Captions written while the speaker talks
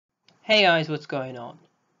Hey guys, what's going on?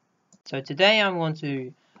 So today I want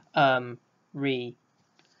to react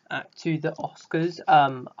to the Oscars.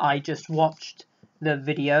 I just watched the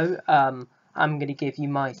video. I'm gonna give you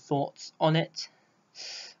my thoughts on it.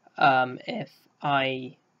 If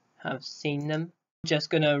I have seen them. I'm just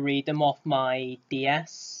gonna read them off my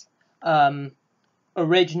DS.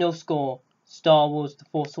 Original score: Star Wars: The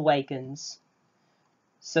Force Awakens.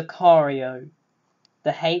 Sicario,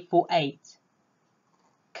 The Hateful Eight,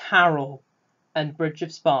 Carol, and Bridge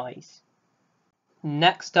of Spies.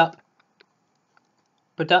 Next up,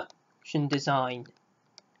 production design: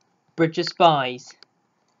 Bridge of Spies,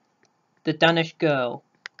 The Danish Girl,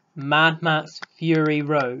 Mad Max Fury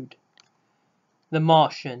Road, The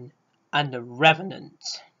Martian, and The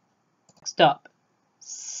Revenant. Next up,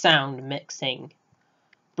 sound mixing: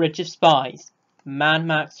 Bridge of Spies, Mad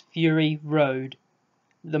Max Fury Road,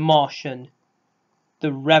 The Martian,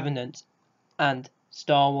 The Revenant, and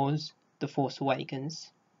Star Wars: The Force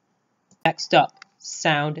Awakens. Next up,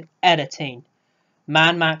 sound editing: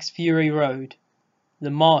 Mad Max Fury Road, The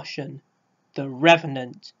Martian, The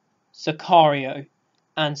Revenant, Sicario,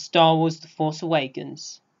 and Star Wars: The Force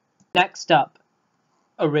Awakens. Next up,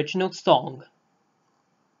 original song: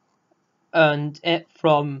 Earned It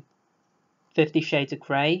from 50 Shades of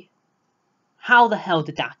Grey. How the hell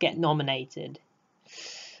did that get nominated?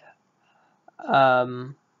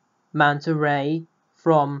 Manta Ray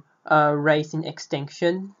from Racing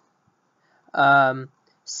Extinction.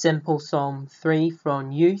 Simple Song 3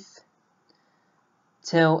 from Youth.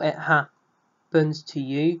 Till It Happens to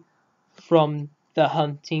You from The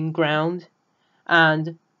Hunting Ground.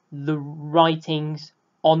 And The Writings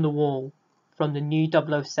on the Wall from the new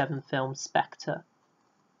 007 film Spectre.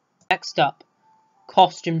 Next up,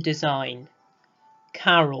 costume design: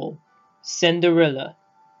 Carol, Cinderella,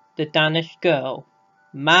 The Danish Girl,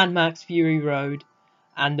 Mad Max Fury Road,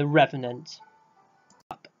 and The Revenant.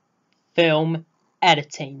 Film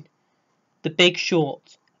editing: The Big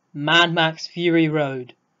Short, Mad Max Fury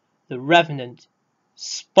Road, The Revenant,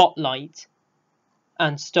 Spotlight,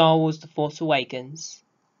 and Star Wars: The Force Awakens.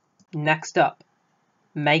 Next up,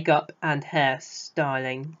 makeup and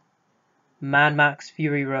hairstyling: Mad Max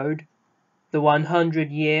Fury Road, The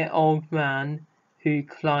 100-Year-Old Man Who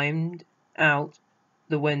Climbed Out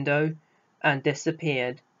the Window and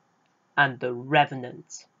Disappeared, and The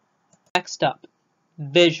Revenant. Next up,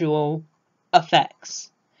 visual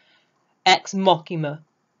effects: Ex Machina,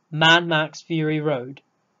 Mad Max Fury Road,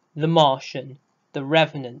 The Martian, The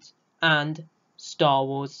Revenant, and Star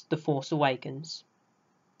Wars: The Force Awakens.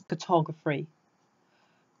 Photography: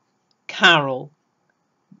 Carol,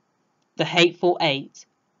 The Hateful Eight,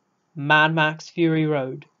 Mad Max Fury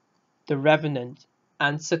Road, The Revenant,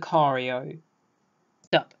 and Sicario.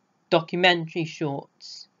 Up, documentary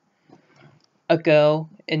shorts: A Girl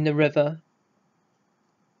in the River,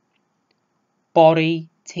 Body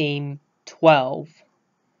Team 12,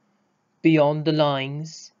 Beyond the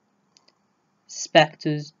Lines,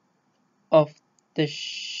 Spectres of the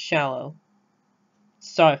Shallow,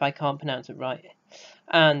 sorry if I can't pronounce it right,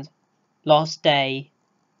 and Last Day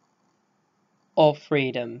of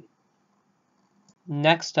Freedom.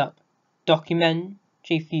 Next up,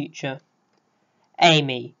 documentary feature: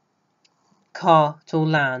 Amy, Cartel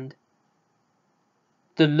Land,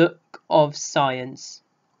 The Look of Science,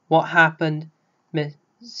 What Happened Miss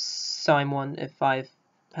Simon, if I've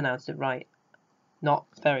pronounced it right, not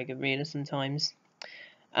very good reader sometimes,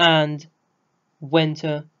 and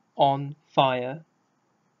Winter on Fire.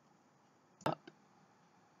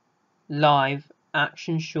 Live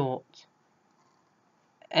action short: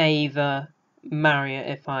 Ava Maria,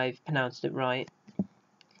 if I've pronounced it right.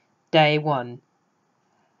 Day 1,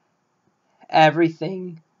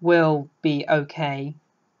 Everything Will Be Okay.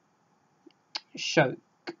 Shoke.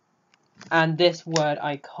 And this word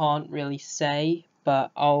I can't really say,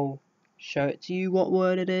 but I'll show it to you what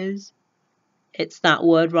word it is. It's that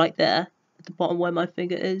word right there, at the bottom where my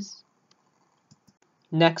finger is.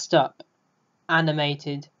 Next up,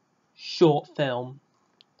 animated short film: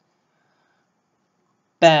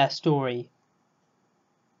 Bear Story,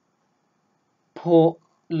 Port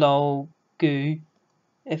Logu,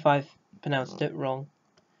 if I've pronounced it wrong.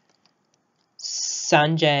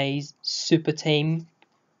 Sanjay's Super Team,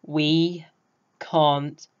 We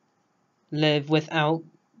Can't Live Without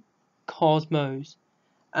Cosmos,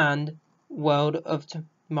 and World of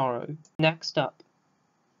Tomorrow. Next up,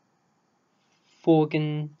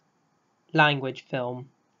 foreign language film: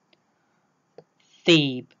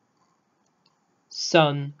 Thebe,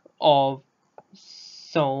 Son of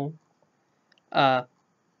Soul,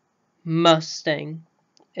 Mustang,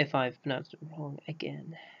 if I've pronounced it wrong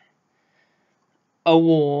again. A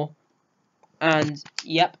War And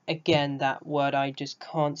yep, again, that word I just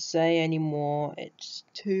can't say anymore. It's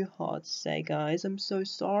too hard to say, guys. I'm so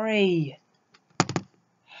sorry.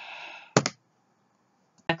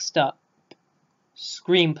 Next up,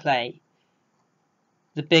 screenplay.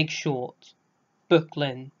 The Big Short,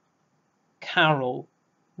 Brooklyn, Carol,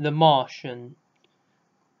 The Martian,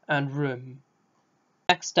 and Room.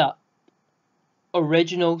 Next up,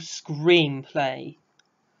 original screenplay.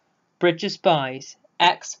 Bridge of Spies,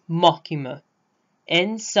 Ex Machina,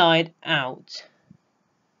 Inside Out,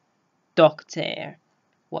 Doctor,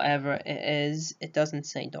 whatever it is, it doesn't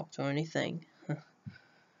say doctor or anything.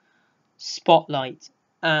 Spotlight,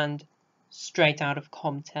 and Straight Out of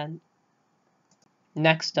Compton.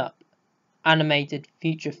 Next up, animated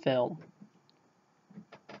feature film.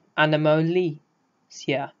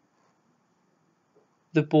 Animalicia,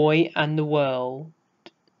 The Boy and the World,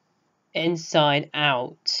 Inside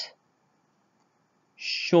Out,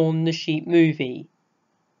 Shaun the Sheep movie,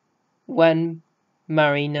 When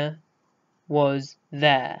Marina Was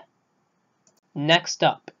There. Next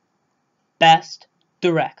up, Best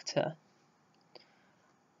Director.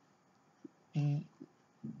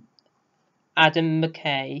 Adam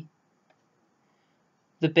McKay,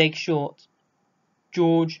 The Big Short,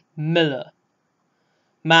 George Miller,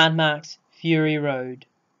 Mad Max Fury Road,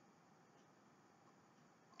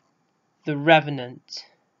 The Revenant,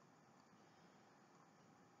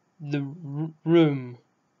 The Room,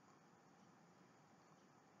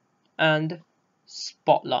 and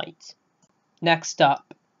Spotlight. Next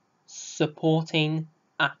up, supporting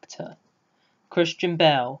actor. Christian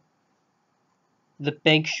Bale, The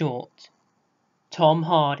Big Short, Tom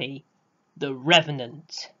Hardy, The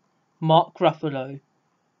Revenant, Mark Ruffalo,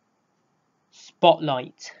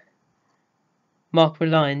 Spotlight, Mark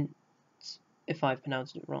Reliance, if I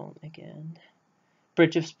pronounced it wrong again,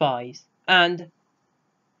 Bridge of Spies, and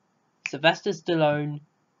Sylvester Stallone,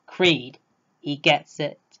 Creed. He gets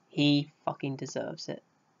it. He fucking deserves it.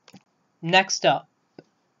 Next up,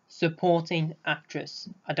 supporting actress.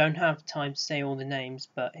 I don't have time to say all the names,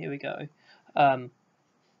 but here we go.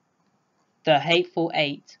 The Hateful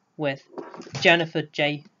Eight with Jennifer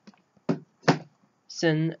Jason,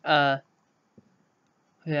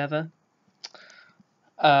 whoever,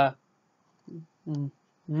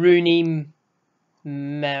 Rooney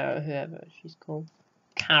Mara, whoever she's called,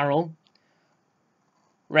 Carol,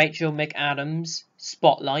 Rachel McAdams,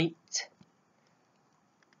 Spotlight,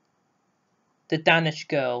 The Danish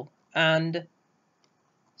Girl, and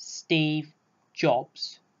Steve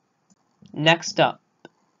Jobs. Next up,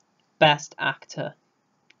 Best Actor,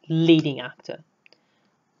 Leading Actor.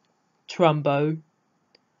 Trumbo,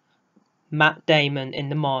 Matt Damon in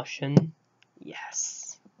The Martian,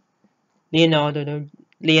 yes. Leonardo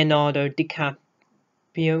DiCaprio,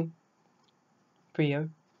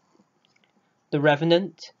 The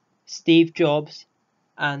Revenant, Steve Jobs,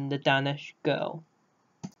 and The Danish Girl.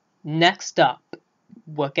 Next up,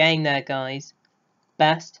 we're getting there, guys.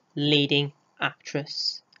 Best Leading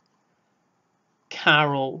Actress.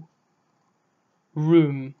 Carol,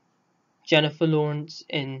 Room, Jennifer Lawrence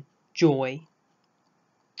in Joy,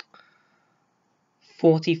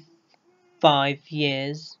 45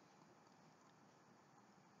 Years,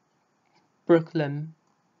 Brooklyn.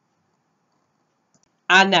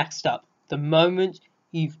 And next up, the moment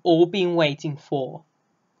you've all been waiting for.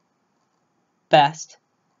 Best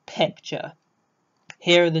Picture.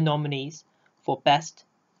 Here are the nominees for Best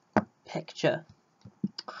Picture.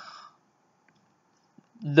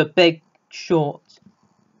 The Big Short,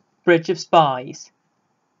 Bridge of Spies,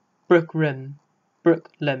 Brooklyn,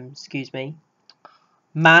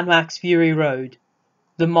 Mad Max Fury Road,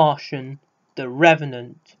 The Martian, The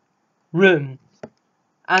Revenant, Room,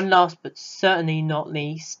 and last but certainly not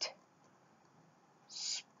least,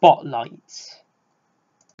 Spotlight.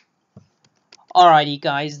 Alrighty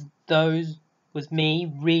guys, those was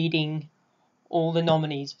me reading all the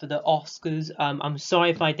nominees for the Oscars. I'm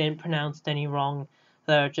sorry if I didn't pronounce any wrong.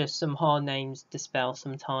 There are just some hard names to spell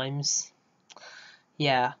sometimes.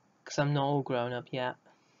 Yeah, because I'm not all grown up yet.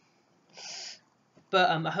 But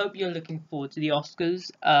I hope you're looking forward to the Oscars.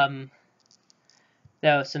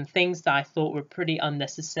 There were some things that I thought were pretty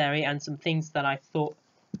unnecessary and some things that I thought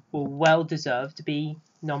were well deserved to be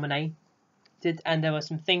nominated. And there were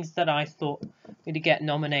some things that I thought would get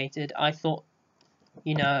nominated. I thought,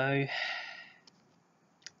 you know,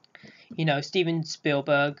 Steven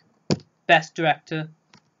Spielberg, Best Director,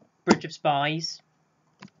 Bridge of Spies.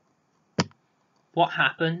 What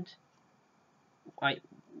happened?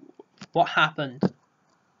 What happened?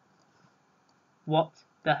 What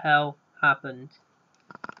the hell happened?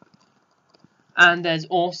 And there's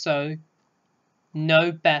also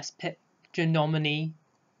no Best nominee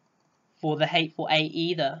for the Hateful Eight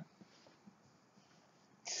either.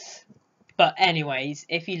 But anyways,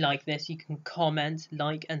 if you like this, you can comment,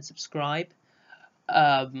 like, and subscribe.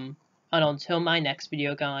 And until my next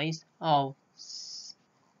video, guys, I'll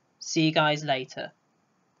see you guys later.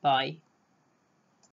 Bye.